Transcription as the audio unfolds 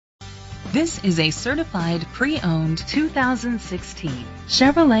This is a certified pre-owned 2016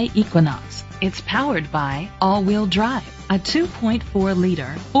 Chevrolet Equinox. It's powered by all-wheel drive, a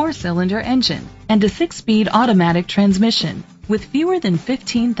 2.4-liter four-cylinder engine, and a 6-speed automatic transmission. With fewer than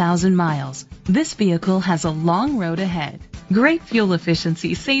 15,000 miles, this vehicle has a long road ahead. Great fuel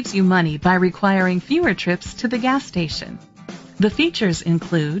efficiency saves you money by requiring fewer trips to the gas station. The features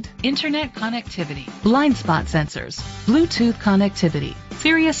include internet connectivity, blind spot sensors, Bluetooth connectivity,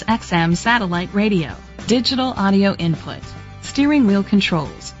 Sirius XM satellite radio, digital audio input, steering wheel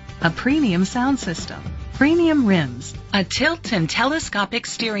controls, a premium sound system, premium rims, a tilt and telescopic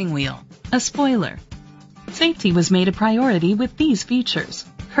steering wheel, a spoiler. Safety was made a priority with these features: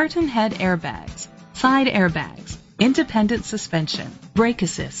 curtain head airbags, side airbags, independent suspension, brake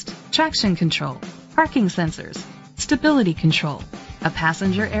assist, traction control, parking sensors, stability control, a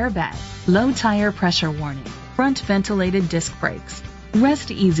passenger airbag, low tire pressure warning, front ventilated disc brakes.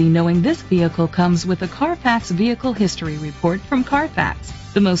 Rest easy knowing this vehicle comes with a Carfax Vehicle History Report from Carfax,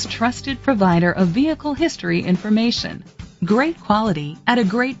 the most trusted provider of vehicle history information. Great quality at a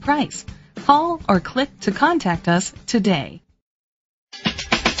great price. Call or click to contact us today.